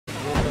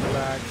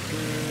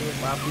lagi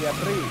Mafia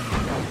 3.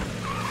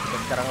 Kita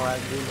sekarang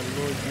lagi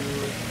menuju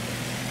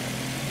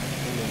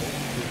ini nih,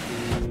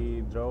 sisi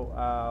draw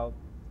out.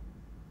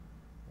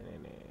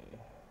 Ini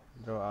nih,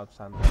 draw out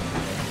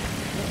Santaangelo.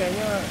 Ini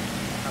kayaknya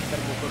hampir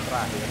buku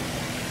terakhir.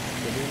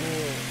 Jadi ini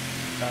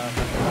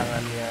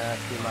keterangannya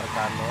si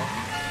Marcano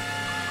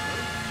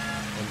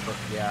untuk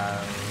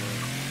yang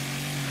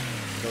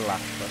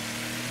gelap.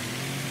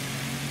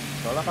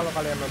 Soalnya kalau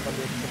kalian nonton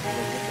di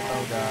sebelumnya kita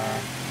udah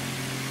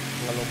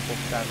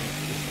ngelumpuhkan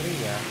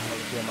istrinya,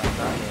 Olivia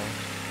Marcano.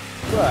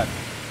 Buat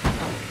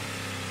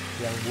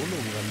yang bunuh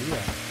bukan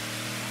dia.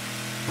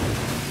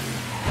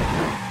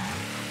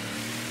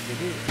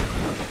 Jadi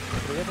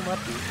istrinya tuh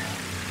mati.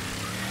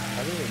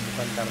 Tapi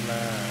bukan karena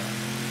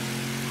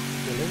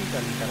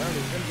Lincoln, karena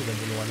Lincoln tidak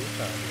bunuh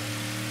wanita.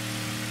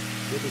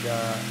 Dia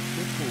tidak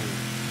tipu.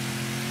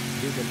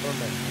 Dia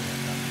gentleman.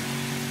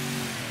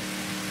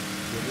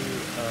 Jadi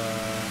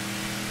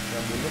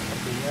yang bunuh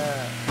sepertinya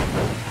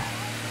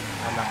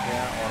anaknya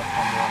orang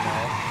someone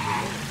else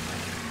gitu.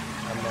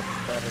 I'm not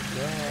very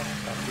sure,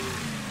 tapi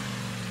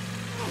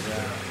ya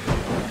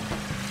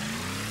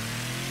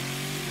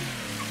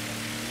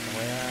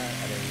pokoknya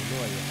ada yang itu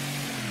aja.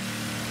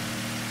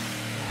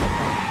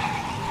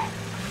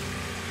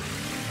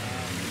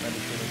 Kita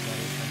disuruh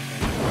cari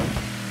Santaangelo.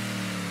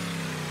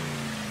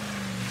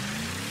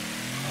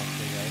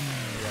 Oke guys,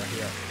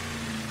 ya.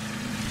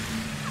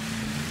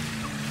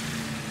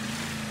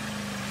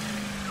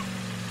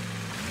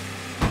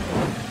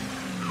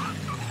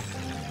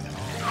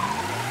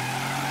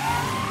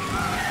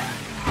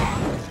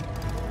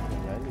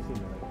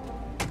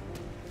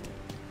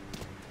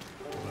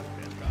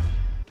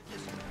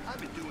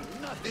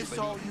 This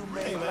all you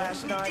made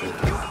last night?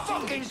 You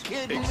fucking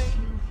kidding me?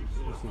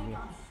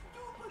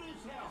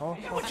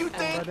 What you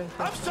think?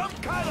 I'm some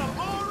kind of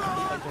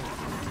moron?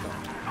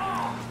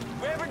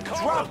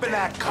 Dropping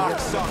that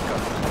cocksucker!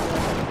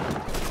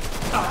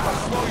 I'll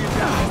slow you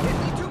down. Hit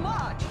me too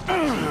much.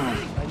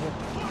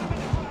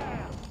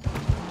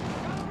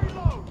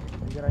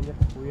 Anjir,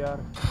 we are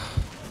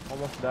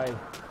almost die.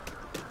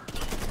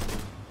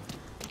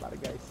 Lari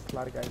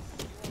guys.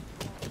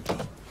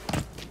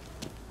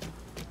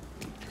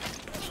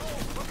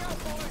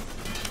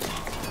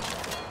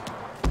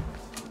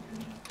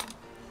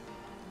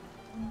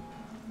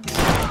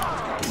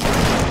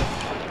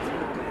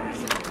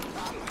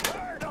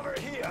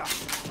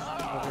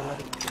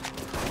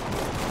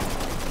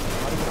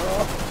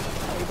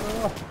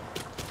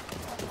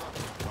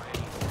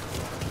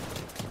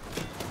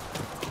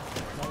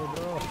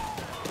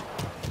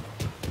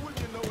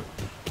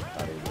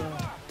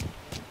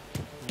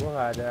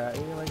 Ada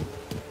ini lagi.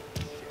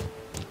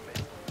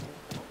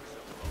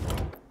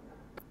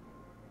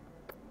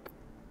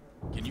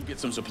 Can you get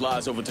some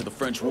supplies over to the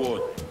French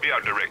ward? Be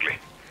out directly.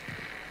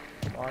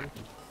 On.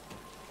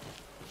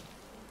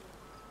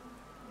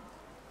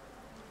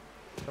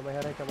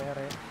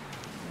 Kamera.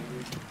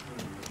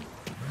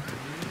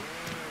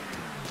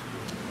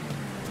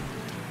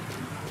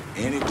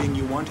 Anything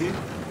you want here?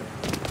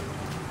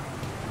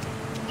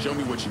 Show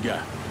me what you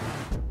got.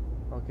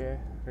 Okay,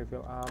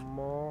 refill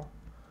ammo.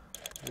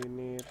 We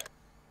need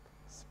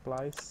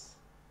supplies,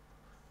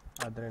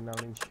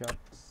 adrenaline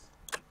shots,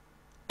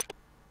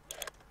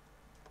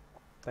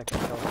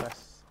 technical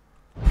test.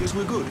 Guess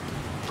we're good.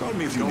 Call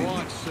me if you need me. Go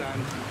on, son.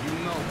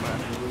 You know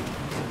better.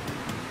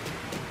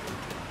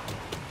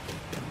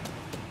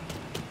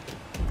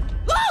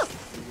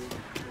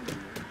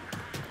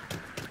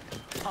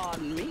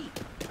 Pardon me.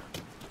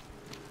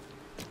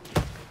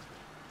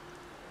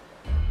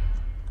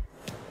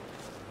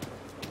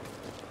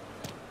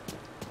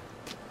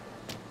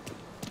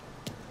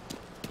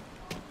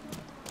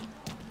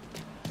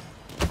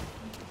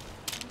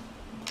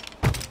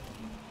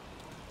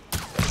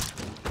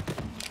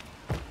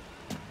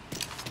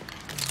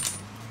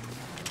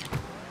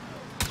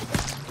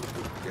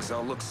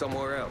 I'll look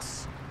somewhere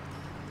else.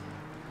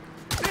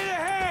 Need a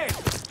hand!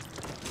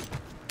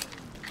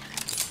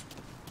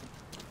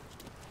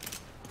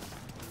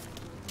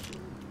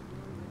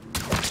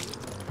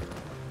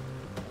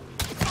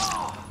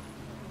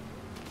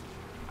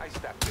 I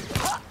stepped in.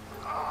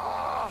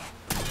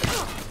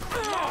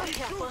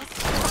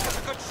 That's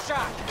a good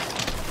shot.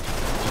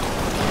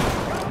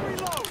 Gotta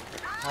reload.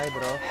 Hi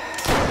bro.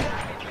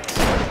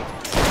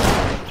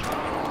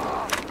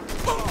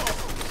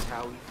 That's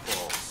how he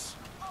falls.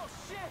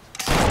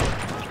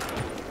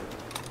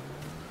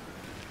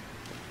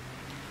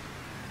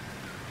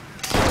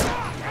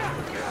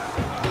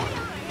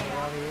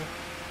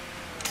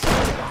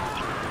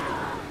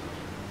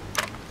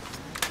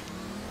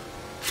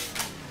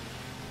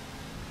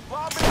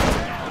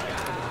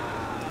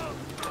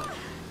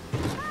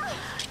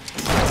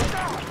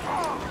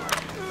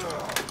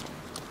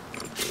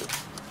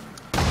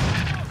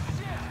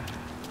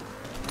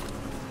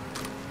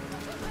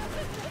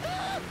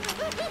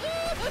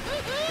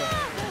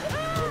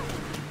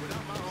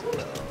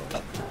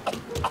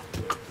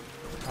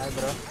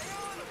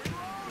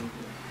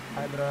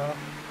 Hai bro.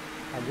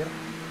 Anjir.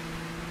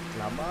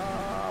 Lama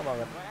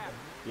banget.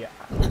 Ya.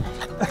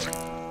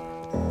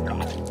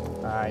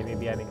 Nah, ini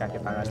dia nih kaki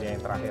tangan dia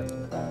yang terakhir.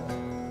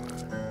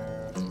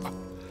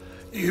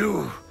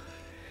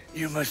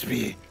 You must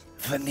be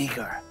the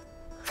nigger.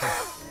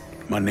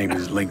 My name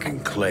is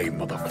Lincoln Clay,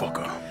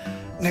 motherfucker.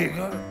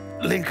 Nigger?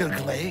 Lincoln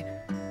Clay?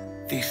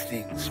 These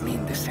things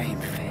mean the same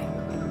thing.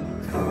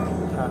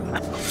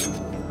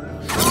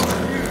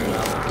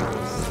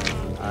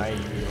 Ay,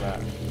 gila.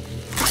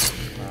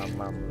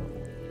 Mamam.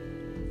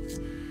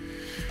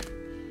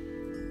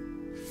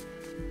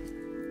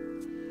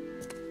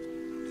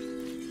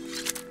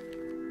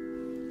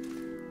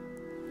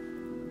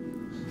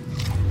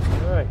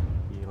 Woi,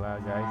 gila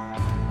guys.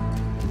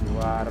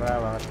 Juara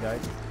banget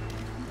guys.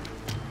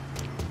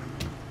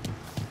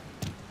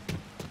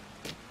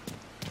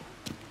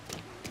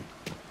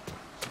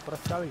 Super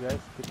sekali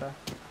guys kita.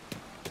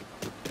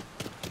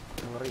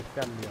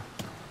 Mengerikan dia.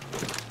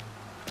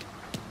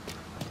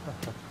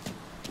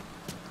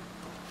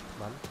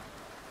 Man.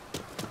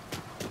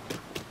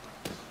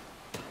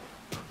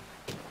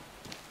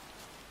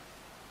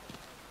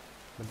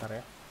 Bentar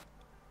ya.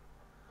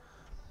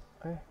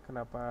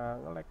 Kenapa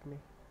nge-lag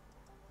nih?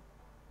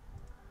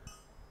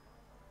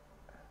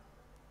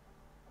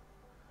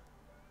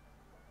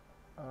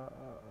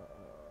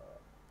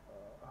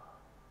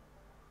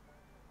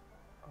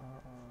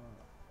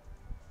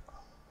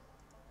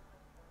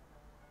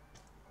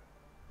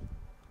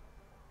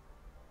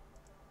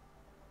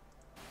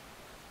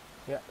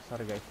 Ya,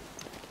 sorry guys.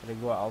 Jadi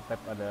gua alt tab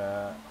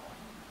ada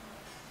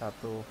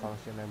satu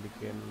function yang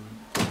bikin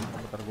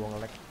komputer gua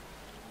nge-lag.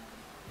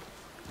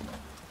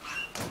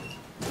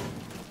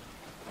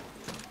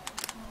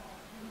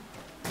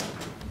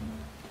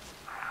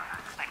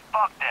 Hey,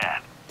 fuck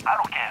that. I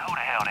don't care who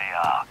the hell they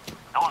are.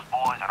 Those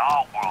boys are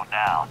all world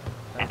down,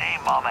 and they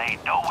mama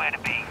ain't nowhere to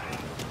be.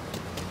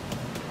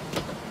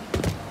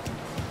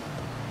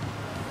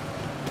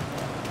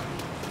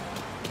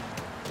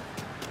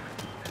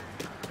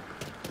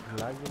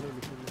 Lagi nih di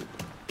sini.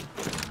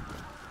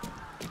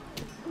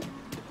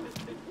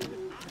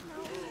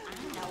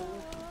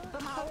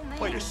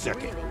 Wait a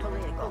second.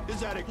 Is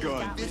that a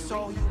gun? This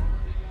all you?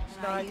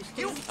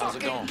 You How's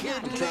it going?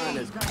 fucking I'm trying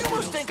to. You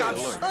must think I'm I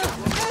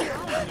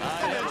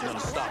ain't ever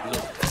gonna stop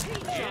looking.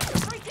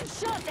 Freaking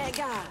shot that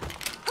guy!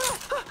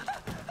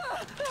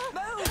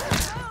 Move!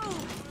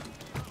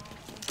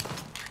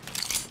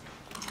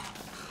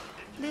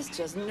 This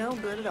just no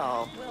good at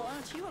all. Well,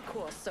 aren't you a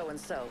course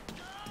so-and-so?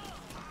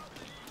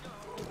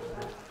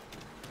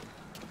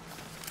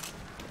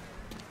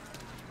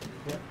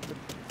 Ya,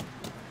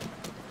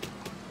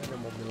 ada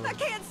mobil. I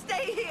can't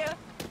stay here!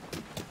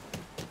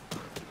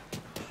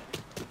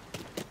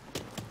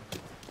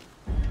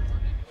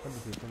 Kan di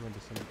situ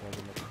medicine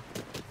cabinet.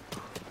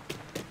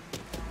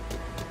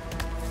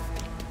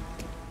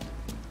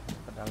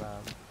 Ke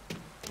dalam.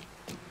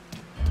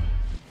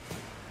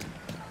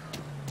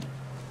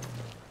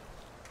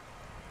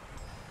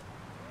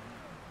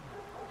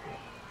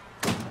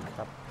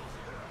 Mantap.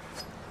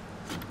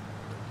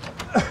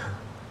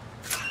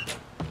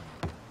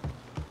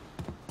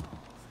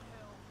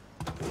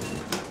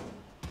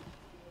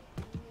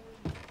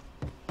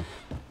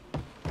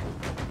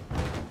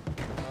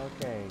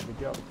 Oke, good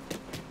job.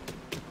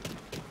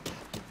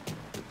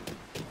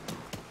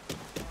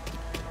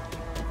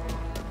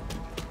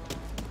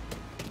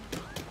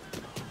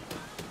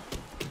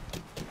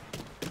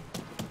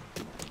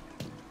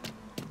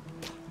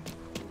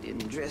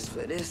 Didn't dress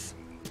for this.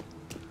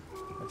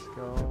 Let's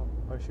go.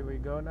 Where should we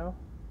go now?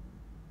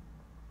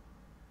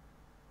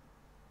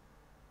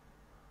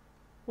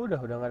 Udah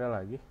nggak ada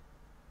lagi.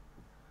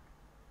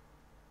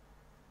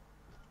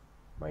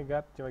 My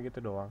God, cuma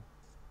gitu doang.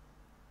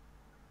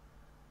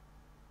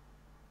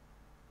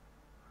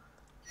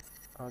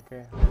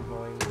 Oke, we're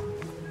going.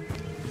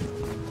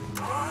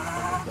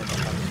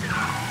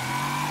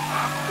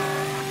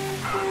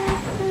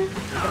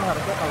 Mungkin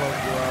harusnya kalau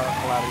gua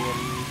kelarin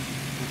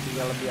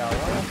misinya lebih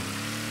awal,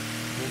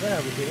 mungkin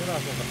habis ini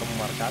langsung ketemu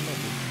Marcano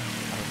sih,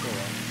 harusnya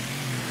ya.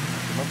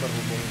 Cuma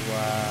berhubung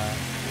gua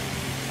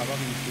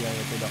misi yang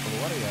itu udah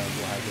keluar ya,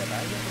 gua hajar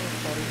aja tuh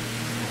story.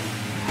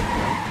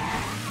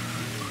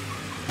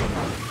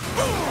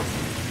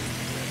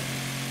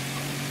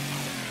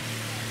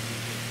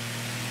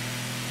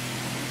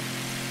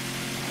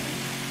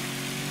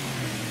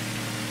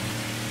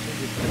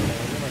 Di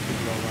ceritanya masih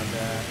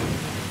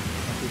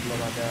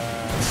belum ada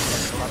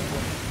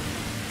platform.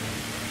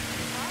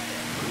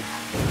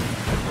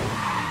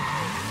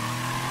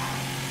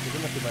 Jadi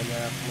masih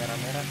banyak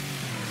merah-merah.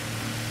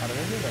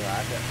 Harusnya sih udah nggak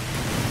ada.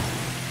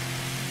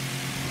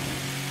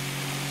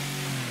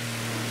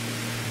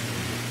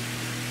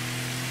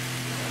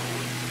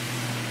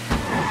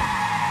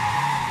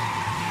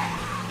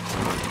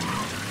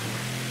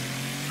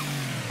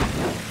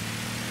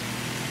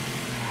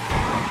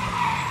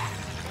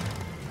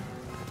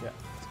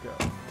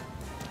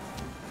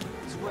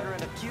 Sweater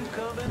and a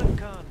cucumber and a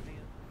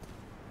convent.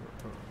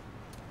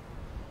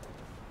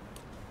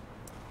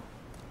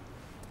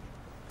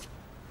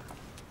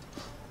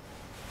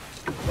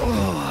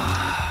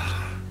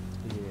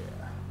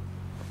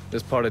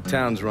 This part of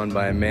town's run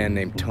by a man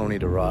named Tony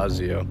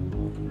DeRazio.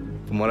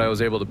 From what I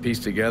was able to piece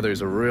together,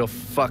 he's a real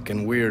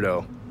fucking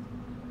weirdo.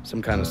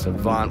 Some kind of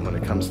savant when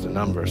it comes to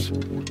numbers.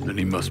 Then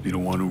he must be the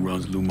one who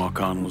runs Lou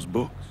Marcano's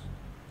books.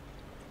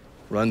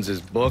 Runs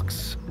his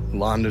books,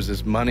 launders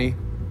his money.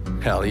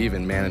 Hell, he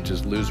even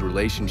manages Lou's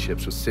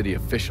relationships with city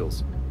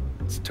officials.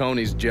 It's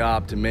Tony's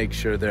job to make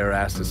sure their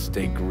asses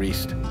stay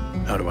greased.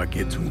 How do I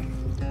get to him?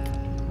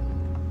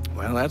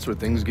 Well, that's where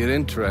things get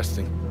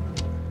interesting.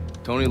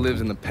 Tony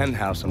lives in the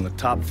penthouse on the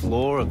top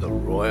floor of the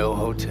Royal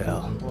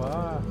Hotel.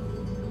 Wah.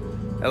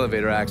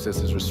 Elevator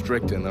access is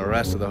restricted and the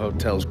rest of the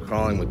hotel's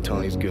crawling with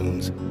Tony's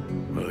goons.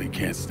 Well, he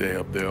can't stay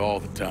up there all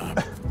the time.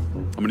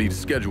 I'm gonna need a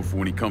schedule for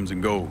when he comes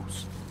and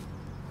goes.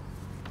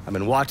 I've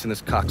been watching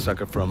this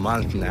cocksucker for a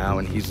month now,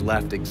 and he's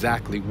left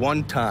exactly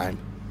one time.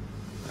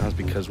 That was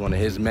because one of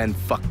his men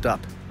fucked up.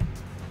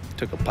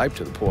 Took a pipe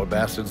to the poor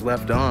bastard's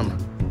left arm.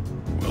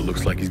 Well,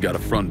 looks like he's got a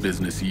front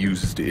business he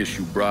uses to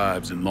issue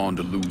bribes and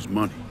launder Lou's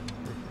money.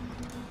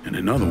 And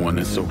another one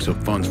that soaks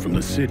up funds from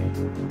the city.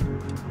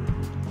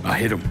 I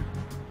hit him.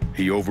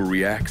 He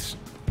overreacts,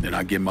 then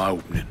I get my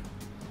opening.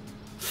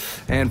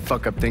 And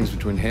fuck up things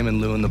between him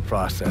and Lou in the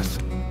process.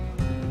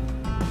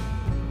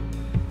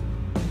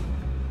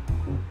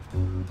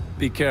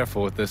 Be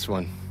careful with this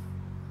one.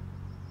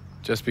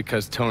 Just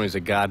because Tony's a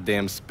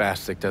goddamn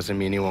spastic doesn't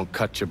mean he won't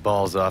cut your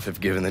balls off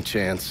if given the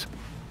chance.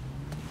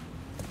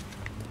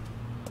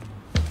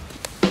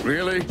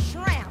 Really?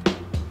 Shrimp.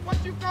 What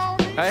you call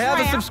me? I have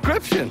a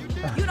subscription.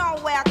 You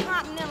don't wear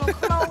continental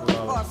clothes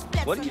or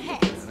Stetson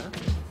hats.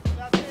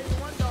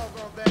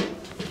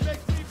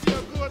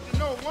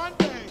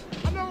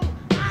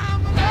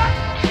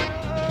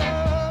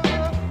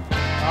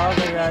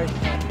 Okay guys,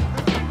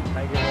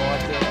 thank you for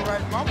watching.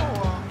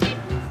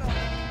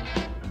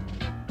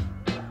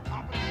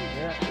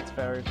 Yeah, it's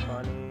very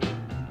funny.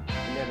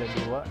 Ini ada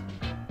dua.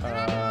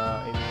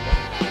 Ini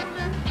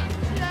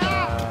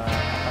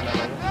apa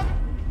namanya?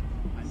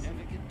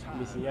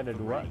 Misinya ada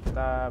dua.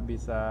 Kita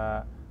bisa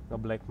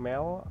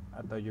nge-blackmail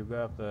atau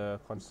juga ke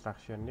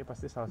construction. Ini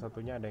pasti salah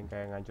satunya ada yang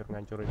kayak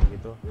ngancur-ngancurin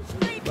gitu.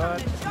 But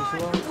as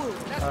usual,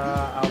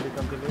 I'll be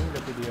continuing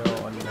the video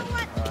on the next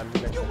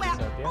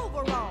episode ya.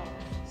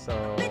 So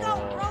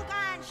don't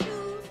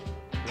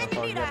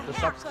forget to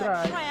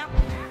subscribe.